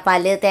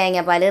തേങ്ങാപ്പാൽ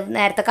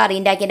നേരത്തെ കറി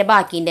ഉണ്ടാക്കിയതിൻ്റെ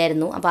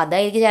ബാക്കിയുണ്ടായിരുന്നു. അപ്പോൾ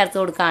അതായിരിക്കും ചേർത്ത്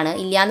കൊടുക്കുകയാണ്.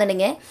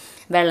 ഇല്ലയെന്നുണ്ടെങ്കിൽ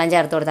വെള്ളം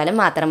ചേർത്ത് കൊടുത്താലും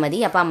മാത്രം മതി.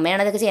 അപ്പോൾ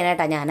അമ്മയാണ് അതൊക്കെ ചെയ്യണം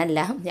കേട്ടോ, ഞാനല്ല.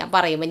 ഞാൻ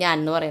പറയുമ്പോൾ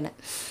ഞാനെന്ന് പറയണത്.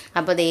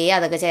 അപ്പോൾ ദേ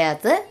അതൊക്കെ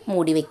ചേർത്ത്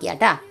മൂടി വെക്കുക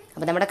കേട്ടോ.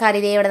 അപ്പോൾ നമ്മുടെ കറി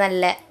ദേ ഇവിടെ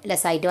നല്ല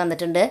രസമായിട്ട്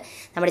വന്നിട്ടുണ്ട്.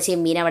 നമ്മുടെ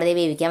ചെമ്മീൻ അവിടെ ദേ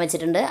വേവിക്കാൻ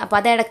വെച്ചിട്ടുണ്ട്. അപ്പോൾ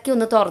അത് ഇടയ്ക്ക്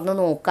ഒന്ന് തുറന്ന്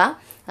നോക്കുക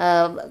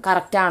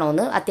കറക്റ്റാണോ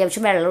എന്ന്.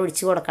 അത്യാവശ്യം വെള്ളം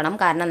ഒഴിച്ച് കൊടുക്കണം,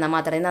 കാരണം എന്നാൽ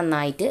മാത്രമേ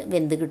നന്നായിട്ട്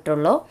വെന്ത്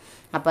കിട്ടുള്ളൂ.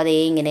 അപ്പോൾ അതേ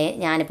ഇങ്ങനെ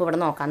ഞാനിപ്പോൾ ഇവിടെ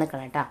നോക്കാൻ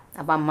നിൽക്കണം കേട്ടോ.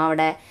 അപ്പോൾ അമ്മ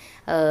അവിടെ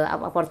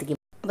പുറത്തേക്ക്.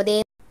 അപ്പോൾ ദേ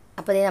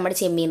നമ്മുടെ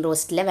ചെമ്മീൻ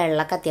റോസ്റ്റിലെ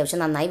വെള്ളമൊക്കെ അത്യാവശ്യം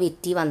നന്നായി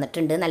വെറ്റി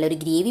വന്നിട്ടുണ്ട്. നല്ലൊരു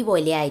ഗ്രേവി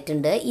പോലെ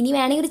ആയിട്ടുണ്ട്. ഇനി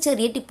വേണമെങ്കിൽ ഒരു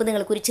ചെറിയ ടിപ്പ്,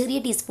 നിങ്ങൾക്ക് ഒരു ചെറിയ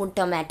ടീസ്പൂൺ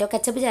ടൊമാറ്റോ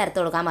കെച്ചപ്പ് ചേർത്ത്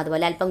കൊടുക്കാം.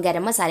 അതുപോലെ അല്പം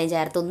ഗരം മസാലയും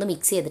ചേർത്ത് ഒന്ന്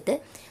മിക്സ് ചെയ്തിട്ട്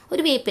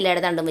ഒരു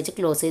വേപ്പിലയുടെ തണ്ടും വെച്ച്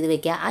ക്ലോസ് ചെയ്ത്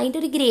വെക്കുക. അതിൻ്റെ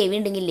ഒരു ഗ്രേവി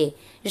ഉണ്ടെങ്കിലേ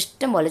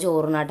ഇഷ്ടം പോലെ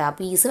ചോറുന്ന കേട്ടോ. ആ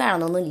പീസ്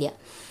വേണമെന്നൊന്നുമില്ല.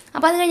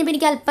 അപ്പോൾ അത് കഴിഞ്ഞപ്പോൾ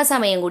എനിക്ക്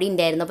അല്പസമയം കൂടി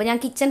ഉണ്ടായിരുന്നു. അപ്പോൾ ഞാൻ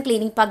കിച്ചൺ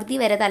ക്ലീനിങ് പകുതി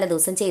വരെ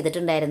തലേദിവസം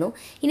ചെയ്തിട്ടുണ്ടായിരുന്നു.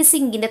 ഇനി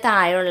സിങ്കിൻ്റെ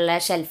താഴെയുള്ള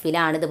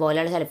ഷെൽഫിലാണ്,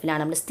 ഇതുപോലെയുള്ള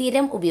ഷെൽഫിലാണ് നമ്മൾ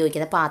സ്ഥിരം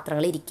ഉപയോഗിക്കുന്ന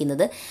പാത്രങ്ങൾ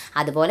ഇരിക്കുന്നത്.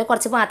 അതുപോലെ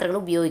കുറച്ച് പാത്രങ്ങൾ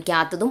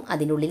ഉപയോഗിക്കാത്തതും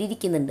അതിൻ്റെ ഉള്ളിൽ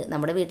ഇരിക്കുന്നുണ്ട്.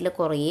 നമ്മുടെ വീട്ടിൽ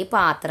കുറേ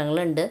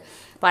പാത്രങ്ങളുണ്ട്.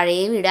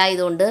 പഴയ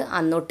വീടായതുകൊണ്ട്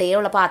അന്നൊട്ടേ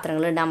ഉള്ള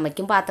പാത്രങ്ങളുണ്ട്.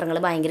 അമ്മയ്ക്കും പാത്രങ്ങൾ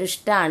ഭയങ്കര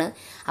ഇഷ്ടമാണ്.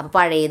 അപ്പോൾ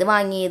പഴയത്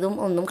വാങ്ങിയതും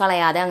ഒന്നും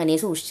കളയാതെ അങ്ങനെ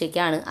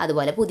സൂക്ഷിച്ചേക്കാണ്.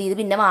 അതുപോലെ പുതിയത്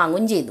പിന്നെ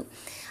വാങ്ങുകയും ചെയ്തു.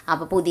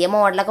 അപ്പോൾ പുതിയ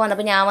മോഡലൊക്കെ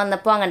വന്നപ്പോൾ ഞാൻ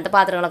വന്നപ്പോൾ അങ്ങനത്തെ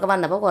പാത്രങ്ങളൊക്കെ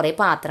വന്നപ്പോൾ കുറേ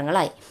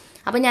പാത്രങ്ങളായി.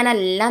 അപ്പോൾ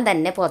ഞാനെല്ലാം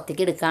തന്നെ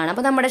പുറത്തേക്ക് എടുക്കുകയാണ്.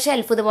 അപ്പോൾ നമ്മുടെ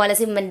ഷെൽഫ് ഇതുപോലെ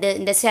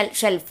സിമെൻറ്റിൻ്റെ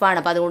ഷെൽഫാണ്.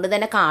 അപ്പോൾ അതുകൊണ്ട്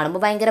തന്നെ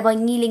കാണുമ്പോൾ ഭയങ്കര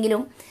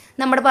ഭംഗിയില്ലെങ്കിലും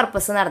നമ്മുടെ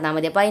പർപ്പസ് നടന്നാൽ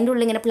മതി. അപ്പോൾ അതിൻ്റെ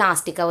ഉള്ളിൽ ഇങ്ങനെ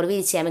പ്ലാസ്റ്റിക് കവർ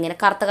വിരിച്ചാൽ ഇങ്ങനെ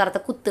കറുത്ത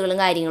കുത്തുകളും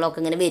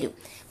കാര്യങ്ങളൊക്കെ ഇങ്ങനെ വരും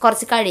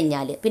കുറച്ച്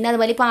കഴിഞ്ഞാൽ. പിന്നെ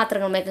അതുപോലെ ഈ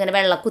പാത്രങ്ങളുമൊക്കെ ഇങ്ങനെ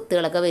വെള്ള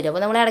കുത്തുകളൊക്കെ വരും.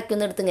 അപ്പോൾ നമ്മൾ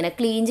ഇടയ്ക്കൊന്ന് എടുത്ത് ഇങ്ങനെ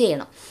ക്ലീൻ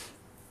ചെയ്യണം.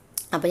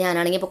 അപ്പോൾ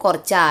ഞാനാണെങ്കിൽ ഇപ്പോൾ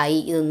കുറച്ചായി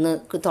ഇതൊന്ന്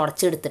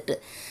തുടച്ചെടുത്തിട്ട്.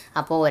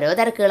 അപ്പോൾ ഓരോ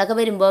തിരക്കുകളൊക്കെ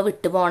വരുമ്പോൾ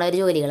വിട്ടു പോണ ഒരു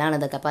ജോലികളാണ്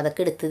ഇതൊക്കെ. അപ്പോൾ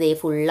അതൊക്കെ എടുത്ത്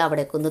ഫുള്ള്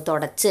അവിടേക്ക് ഒന്ന്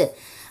തുടച്ച്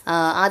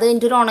അത്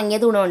കഴിഞ്ഞിട്ടൊരു ഉണങ്ങിയ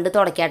തുണി കൊണ്ട്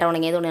തുടയ്ക്കാട്ടെ,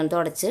 ഉണങ്ങിയ തുണി കൊണ്ട്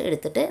തുടച്ച്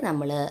എടുത്തിട്ട്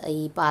നമ്മൾ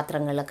ഈ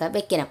പാത്രങ്ങളിലൊക്കെ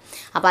വെക്കണം.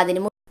 അപ്പോൾ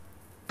അതിന്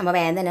അപ്പോൾ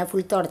വേഗം തന്നെ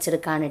ഫുൾ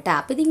തുടച്ചെടുക്കാണ് കേട്ടോ.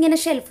 അപ്പോൾ ഇതിങ്ങനെ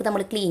ഷെൽഫ്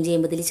നമ്മൾ ക്ലീൻ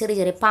ചെയ്യുമ്പോൾ ഇതിൽ ചെറിയ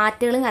ചെറിയ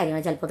പാറ്റുകളും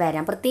കാര്യങ്ങളും ചിലപ്പോൾ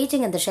വരാം, പ്രത്യേകിച്ച്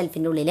ഇങ്ങനത്തെ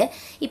ഷെൽഫിൻ്റെ ഉള്ളിൽ.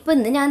 ഇപ്പോൾ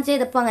ഇന്ന് ഞാൻ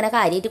ചെയ്തപ്പോൾ അങ്ങനെ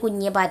കാര്യമായിട്ട്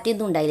കുഞ്ഞ്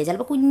പാറ്റൊന്നും ഉണ്ടായില്ല.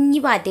 ചിലപ്പോൾ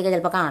കുഞ്ഞ് പാറ്റയൊക്കെ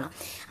ചിലപ്പോൾ കാണാം.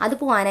 അത്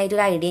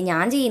പോകാനായിട്ടൊരു ഐഡിയ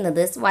ഞാൻ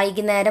ചെയ്യുന്നത്,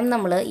 വൈകുന്നേരം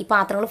നമ്മൾ ഈ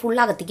പാത്രങ്ങൾ ഫുൾ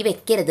അകത്തേക്ക്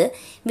വെക്കരുത്.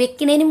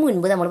 വെക്കുന്നതിന്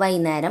മുൻപ് നമ്മൾ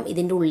വൈകുന്നേരം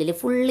ഇതിൻ്റെ ഉള്ളിൽ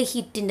ഫുള്ള്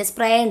ഹിറ്റിൻ്റെ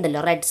സ്പ്രേ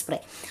ഉണ്ടല്ലോ, റെഡ്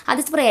സ്പ്രേ,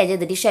 അത് സ്പ്രേ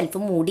ചെയ്തിട്ട്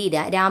ഷെൽഫ്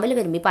മൂടിയിടുക. രാവിലെ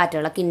വരുമ്പോൾ ഈ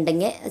പാറ്റകളൊക്കെ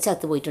ഉണ്ടെങ്കിൽ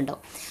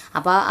ചത്തുപോയിട്ടുണ്ടാവും.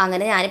 അപ്പോൾ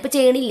അങ്ങനെ ഞാനിപ്പോൾ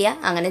ചെയ്യണില്ല,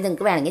 അങ്ങനെ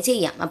നിങ്ങൾക്ക് വേണമെങ്കിൽ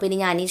ചെയ്യാം. അപ്പോൾ ഇനി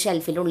ഞാൻ ഈ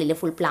ഷെൽഫിൻ്റെ ഉള്ളിൽ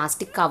ഫുൾ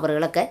പ്ലാസ്റ്റിക്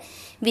കവറുകളൊക്കെ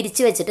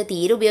വിരിച്ച് വെച്ചിട്ട്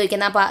തീരെ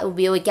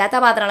ഉപയോഗിക്കാത്ത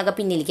പാത്രങ്ങളൊക്കെ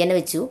പിന്നിലേക്ക് തന്നെ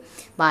വെച്ചു.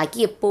 ബാക്കി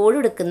എപ്പോഴും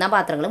എടുക്കുന്ന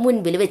പാത്രങ്ങൾ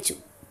മുൻപിൽ വെച്ചു.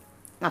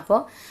 അപ്പോൾ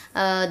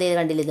ഇതേ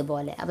കണ്ടില്ല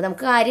ഇതുപോലെ. അപ്പോൾ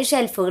നമുക്ക് കാര്യം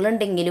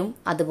ഷെൽഫുകളുണ്ടെങ്കിലും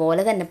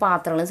അതുപോലെ തന്നെ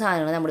പാത്രങ്ങളും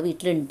സാധനങ്ങളും നമ്മുടെ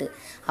വീട്ടിലുണ്ട്.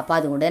 അപ്പോൾ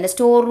അതുകൊണ്ട് തന്നെ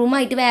സ്റ്റോർ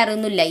റൂമായിട്ട് വേറെ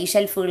ഒന്നുമില്ല, ഈ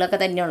ഷെൽഫുകളൊക്കെ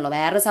തന്നെയുള്ളൂ,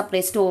 വേറെ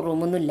സെപ്പറേറ്റ് സ്റ്റോർ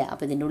റൂമൊന്നുമില്ല.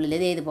 അപ്പോൾ ഇതിൻ്റെ ഉള്ളിൽ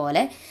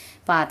ഇതേപോലെ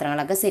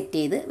പാത്രങ്ങളൊക്കെ സെറ്റ്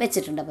ചെയ്ത്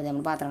വെച്ചിട്ടുണ്ട്. അപ്പോൾ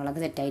നമ്മൾ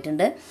പാത്രങ്ങളൊക്കെ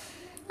സെറ്റായിട്ടുണ്ട്.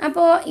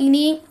 അപ്പോൾ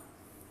ഇനി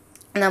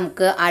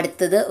നമുക്ക്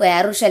അടുത്തത്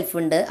വേറൊരു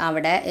ഷെൽഫുണ്ട്.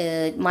 അവിടെ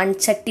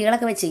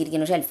മൺചട്ടികളൊക്കെ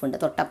വെച്ചിരിക്കുന്ന ഷെൽഫുണ്ട്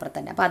തൊട്ടപ്പുറത്ത്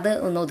തന്നെ. അപ്പോൾ അത്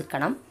ഒന്ന്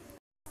ഒതുക്കണം.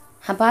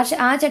 അപ്പോൾ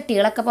ആ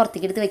ചട്ടികളൊക്കെ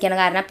പുറത്തേക്ക് എടുത്ത് വെക്കണം.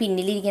 കാരണം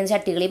പിന്നിലിരിക്കുന്ന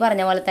ചട്ടികൾ ഈ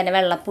പറഞ്ഞ പോലെ തന്നെ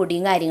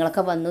വെള്ളപ്പൊടിയും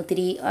കാര്യങ്ങളൊക്കെ വന്നു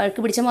ഒത്തിരി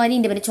അഴുക്ക് പിടിച്ച മാതിരി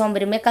ഉണ്ട്. പിന്നെ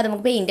ചുമരുമൊക്കെ അത്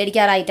നമുക്ക് പെയിൻ്റ്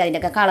അടിക്കാറായിട്ട്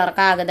അതിൻ്റെയൊക്കെ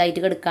കളറൊക്കെ ആകതായിട്ട്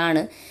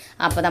കിടക്കുകയാണ്.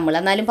 അപ്പോൾ നമ്മൾ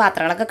എന്നാലും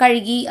പാത്രങ്ങളൊക്കെ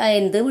കഴുകി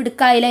എന്ത്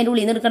എടുക്കായാലും അതിൻ്റെ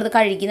ഉള്ളിൽ നിന്ന് എടുക്കുന്നത്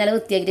കഴുകി നല്ല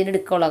വൃത്തിയാക്കിയിട്ട്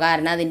എടുക്കുള്ളൂ.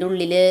 കാരണം അതിൻ്റെ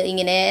ഉള്ളിൽ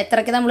ഇങ്ങനെ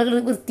എത്രയൊക്കെ നമ്മൾ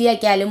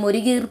വൃത്തിയാക്കിയാലും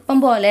ഒരു ഈർപ്പം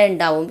പോലെ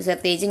ഉണ്ടാവും.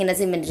 പ്രത്യേകിച്ച് ഇങ്ങനെ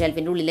സിമെൻറ്റ്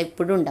ഷെൽഫിൻ്റെ ഉള്ളിൽ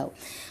എപ്പോഴും ഉണ്ടാവും.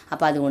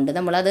 അപ്പോൾ അതുകൊണ്ട്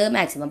നമ്മളത്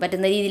മാക്സിമം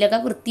പറ്റുന്ന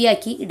രീതിയിലൊക്കെ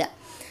വൃത്തിയാക്കി ഇടാം.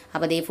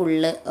 അപ്പോൾ അതേ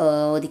ഫുള്ള്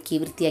ഒതുക്കി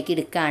വൃത്തിയാക്കി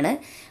എടുക്കുകയാണ്.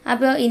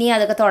 അപ്പോൾ ഇനി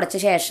അതൊക്കെ തുടച്ച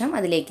ശേഷം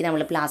അതിലേക്ക്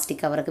നമ്മൾ പ്ലാസ്റ്റിക്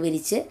കവറൊക്കെ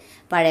വിരിച്ച്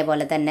പഴയ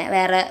പോലെ തന്നെ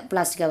വേറെ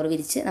പ്ലാസ്റ്റിക് കവർ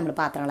വിരിച്ച് നമ്മൾ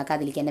പാത്രങ്ങളൊക്കെ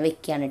അതിലേക്ക് തന്നെ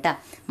വെക്കുകയാണ് കേട്ടോ.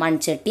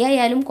 മൺചട്ടി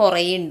ആയാലും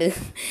കുറേ ഉണ്ട്.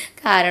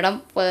 കാരണം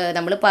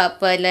നമ്മൾ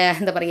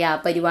എന്താ പറയുക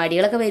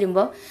പരിപാടികളൊക്കെ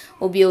വരുമ്പോൾ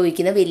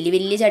ഉപയോഗിക്കുന്ന വലിയ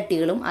വലിയ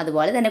ചട്ടികളും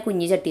അതുപോലെ തന്നെ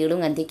കുഞ്ഞു ചട്ടികളും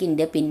അങ്ങനത്തെയൊക്കെ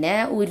ഉണ്ട്. പിന്നെ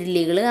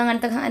ഉരുളികൾ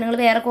അങ്ങനത്തെ സാധനങ്ങൾ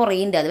വേറെ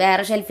കുറേ ഉണ്ട്. അത്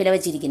വേറെ ഷെൽഫിലാണ്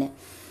വെച്ചിരിക്കുന്നത്.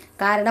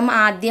 കാരണം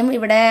ആദ്യം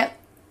ഇവിടെ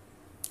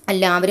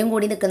എല്ലാവരും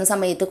കൂടി നിൽക്കുന്ന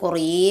സമയത്ത്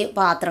കുറേ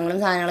പാത്രങ്ങളും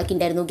സാധനങ്ങളൊക്കെ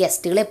ഉണ്ടായിരുന്നു.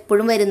 ഗസ്റ്റുകൾ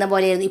എപ്പോഴും വരുന്ന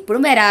പോലെയായിരുന്നു.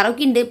 ഇപ്പോഴും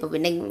വരാറൊക്കെ ഉണ്ട്. ഇപ്പോൾ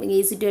പിന്നെ ഈ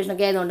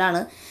സിറ്റുവേഷനൊക്കെ ആയതുകൊണ്ടാണ്.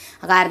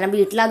 കാരണം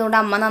വീട്ടിലതുകൊണ്ട്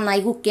അമ്മ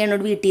നന്നായി കുക്ക്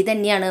ചെയ്യുന്നതുകൊണ്ട് വീട്ടിൽ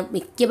തന്നെയാണ്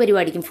മിക്ക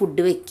പരിപാടിക്കും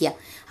ഫുഡ് വെക്കുക.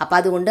 അപ്പോൾ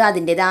അതുകൊണ്ട്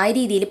അതിൻ്റേതായ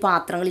രീതിയിൽ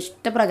പാത്രങ്ങൾ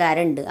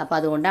ഇഷ്ടപ്രകാരം ഉണ്ട്. അപ്പോൾ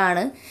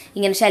അതുകൊണ്ടാണ്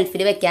ഇങ്ങനെ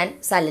ഷെൽഫിൽ വെക്കാൻ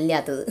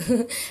സ്ഥലമില്ലാത്തത്.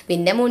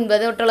 പിന്നെ മുൻപ്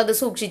തൊട്ടുള്ളത്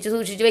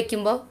സൂക്ഷിച്ച്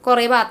വെക്കുമ്പോൾ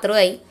കുറേ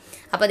പാത്രമായി.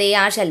 അപ്പോൾ അതേ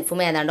ആ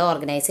ഷെൽഫും ഏതാണ്ട്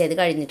ഓർഗനൈസ് ചെയ്ത്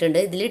കഴിഞ്ഞിട്ടുണ്ട്.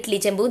 ഇതിൽ ഇഡ്ഡലി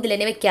ചെമ്പും ഇതിൽ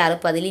തന്നെ വെക്കാറ്.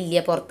 ഇപ്പോൾ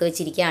അതിലില്ല, പുറത്ത്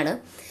വെച്ചിരിക്കുകയാണ്.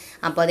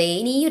 അപ്പോൾ അതേ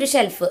ഇനി ഈ ഒരു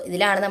ഷെൽഫ്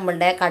ഇതിലാണ്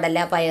നമ്മളുടെ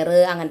കടല പയർ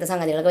അങ്ങനത്തെ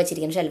സംഗതികളൊക്കെ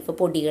വെച്ചിരിക്കുന്ന ഷെൽഫ്.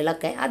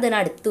 പൊടികളൊക്കെ അതിന്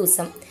അടുത്ത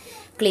ദിവസം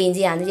ക്ലീൻ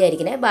ചെയ്യാമെന്ന്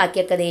വിചാരിക്കുന്നത്.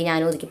 ബാക്കിയൊക്കെ അതേ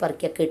ഞാൻ ഒതുക്കി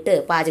പറക്കിയൊക്കെ ഇട്ട്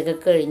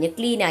പാചകമൊക്കെ കഴിഞ്ഞ്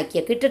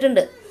ക്ലീനാക്കിയൊക്കെ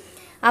ഇട്ടിട്ടുണ്ട്.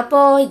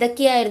 അപ്പോൾ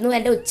ഇതൊക്കെയായിരുന്നു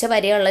എൻ്റെ ഉച്ച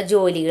വരെയുള്ള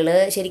ജോലികൾ.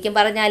 ശരിക്കും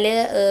പറഞ്ഞാൽ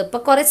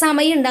ഇപ്പോൾ കുറേ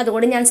സമയമുണ്ട്.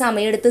 അതുകൊണ്ട് ഞാൻ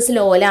സമയമെടുത്ത്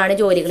സ്ലോയിലാണ്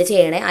ജോലികൾ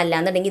ചെയ്യണേ.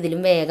 അല്ലാന്നുണ്ടെങ്കിൽ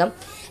ഇതിലും വേഗം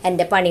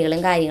എൻ്റെ പണികളും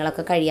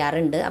കാര്യങ്ങളൊക്കെ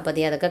കഴിയാറുണ്ട്. അപ്പോൾ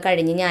അതൊക്കെ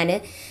കഴിഞ്ഞ് ഞാൻ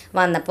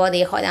വന്നപ്പോൾ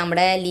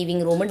നമ്മുടെ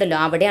ലിവിങ് റൂം ഉണ്ടല്ലോ,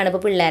 അവിടെയാണ്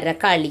ഇപ്പോൾ പിള്ളേരുടെ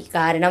കളി.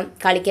 കാരണം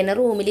കളിക്കുന്ന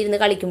റൂമിലിരുന്ന്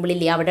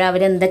കളിക്കുമ്പോഴില്ലേ അവിടെ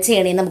അവരെന്താ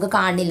ചെയ്യണേന്ന് നമുക്ക്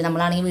കാണില്ല.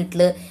 നമ്മളാണെങ്കിൽ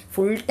വീട്ടിൽ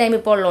ഫുൾ ടൈം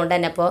ഇപ്പോൾ ഉള്ളതുകൊണ്ട്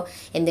തന്നെ അപ്പോൾ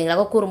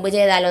എന്തെങ്കിലുമൊക്കെ കുറുമ്പ്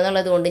ചെയ്താലോ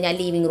എന്നുള്ളത് കൊണ്ട് ഞാൻ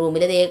ലിവിങ്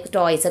റൂമിൽ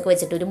ടോയ്സൊക്കെ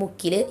വെച്ചിട്ട് ഒരു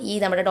മുക്കിൽ ഈ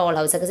നമ്മുടെ ഡോൾ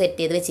ഹൗസൊക്കെ സെറ്റ്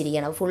ചെയ്ത്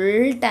വെച്ചിരിക്കുകയാണ്. ഫുൾ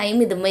ടൈം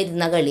ഇതുമ്മ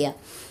ഇരുന്ന കളിയാണ്.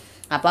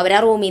 അപ്പോൾ അവർ ആ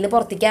റൂമിൽ നിന്ന്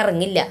പുറത്തേക്ക്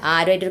ഇറങ്ങില്ല.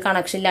 ആരുമായിട്ടൊരു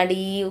കണക്ഷൻ ഇല്ലാണ്ട്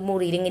ഈ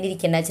മുറിയിൽ ഇങ്ങനെ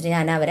ഇരിക്കേണ്ട വെച്ചിട്ട്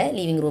ഞാൻ അവരെ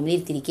ലിവിങ് റൂമിൽ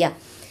ഇരുത്തിരിക്കുക.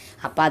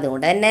 അപ്പോൾ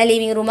അതുകൊണ്ട് തന്നെ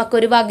ലിവിങ് റൂമൊക്കെ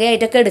ഒരു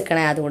വകയായിട്ടൊക്കെ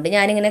എടുക്കണേ. അതുകൊണ്ട്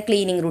ഞാനിങ്ങനെ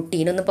ക്ലീനിങ്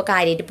റുട്ടീനൊന്നും ഇപ്പോൾ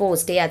കാര്യമായിട്ട്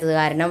പോസ്റ്റ് ചെയ്യാത്തത്.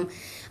 കാരണം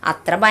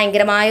അത്ര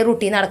ഭയങ്കരമായ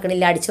റുട്ടീൻ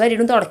നടക്കണില്ല. അടിച്ചു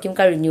വരിടും തുടയ്ക്കും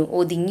കഴിഞ്ഞു.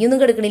 ഒതുങ്ങിയൊന്നും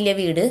കിടക്കണില്ല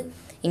വീട്.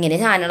 ഇങ്ങനെ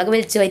ചാനലൊക്കെ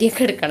വലിച്ചു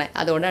വരിയൊക്കെ എടുക്കണേ.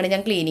 അതുകൊണ്ടാണ്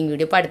ഞാൻ ക്ലീനിങ്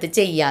വീഡിയോ ഇപ്പോൾ അടുത്ത്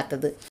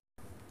ചെയ്യാത്തത്.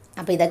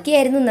 അപ്പോൾ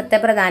ഇതൊക്കെയായിരുന്നു ഇന്നത്തെ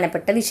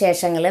പ്രധാനപ്പെട്ട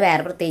വിശേഷങ്ങൾ.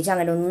 വേറെ പ്രത്യേകിച്ച്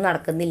അങ്ങനെ ഒന്നും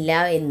നടക്കുന്നില്ല.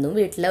 എന്നും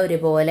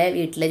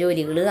വീട്ടിലെ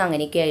ജോലികൾ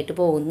അങ്ങനെയൊക്കെ ആയിട്ട്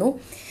പോകുന്നു.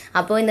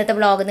 അപ്പോൾ ഇന്നത്തെ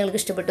വ്ളോഗ് നിങ്ങൾക്ക്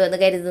ഇഷ്ടപ്പെട്ടു എന്ന്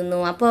കരുതുന്നു.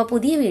 അപ്പോൾ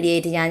പുതിയ വീഡിയോ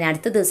ആയിട്ട് ഞാൻ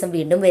അടുത്ത ദിവസം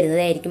വീണ്ടും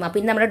വരുന്നതായിരിക്കും. അപ്പോൾ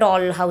ഇന്ന് നമ്മുടെ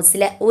ഡോൾ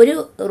ഹൗസിലെ ഒരു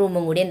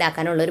റൂമും കൂടി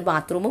ഉണ്ടാക്കാനുള്ള ഒരു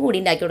ബാത്റൂം കൂടി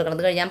ഉണ്ടാക്കി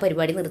കൊടുക്കുന്നത് കഴിഞ്ഞാൽ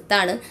പരിപാടി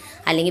നിർത്താണ്.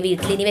 അല്ലെങ്കിൽ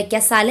വീട്ടിലിനി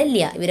വെക്കാൻ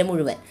സ്ഥലമില്ല ഇവരെ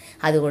മുഴുവൻ.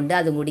 അതുകൊണ്ട്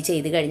അതും കൂടി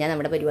ചെയ്ത് കഴിഞ്ഞാൽ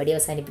നമ്മുടെ പരിപാടി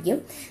അവസാനിപ്പിക്കും.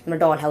 നമ്മുടെ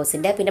ഡോൾ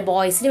ഹൗസിൻ്റെ പിന്നെ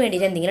ബോയ്സിന്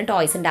വേണ്ടിയിട്ട് എന്തെങ്കിലും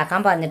ടോയ്സ്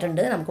ഉണ്ടാക്കാൻ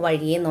പറഞ്ഞിട്ടുണ്ട്. നമുക്ക്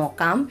വഴിയെ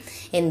നോക്കാം.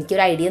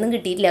 എനിക്കൊരു ഐഡിയ ഒന്നും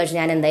കിട്ടിയിട്ടില്ല. പക്ഷേ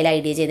ഞാൻ എന്തായാലും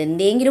ഐഡിയ ചെയ്ത്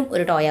എന്തെങ്കിലും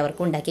ഒരു ടോയ്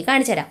അവർക്ക് ഉണ്ടാക്കി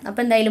കാണിച്ചു തരാം.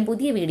 അപ്പോൾ എന്തായാലും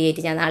പുതിയ വീഡിയോ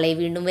ആയിട്ട് ഞാൻ നാളെ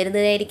വീണ്ടും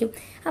വരുന്നതായിരിക്കും.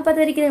 അപ്പോൾ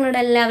അതായിരിക്കും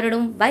നിങ്ങളുടെ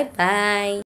എല്ലാവരോടും ബൈ ബൈ.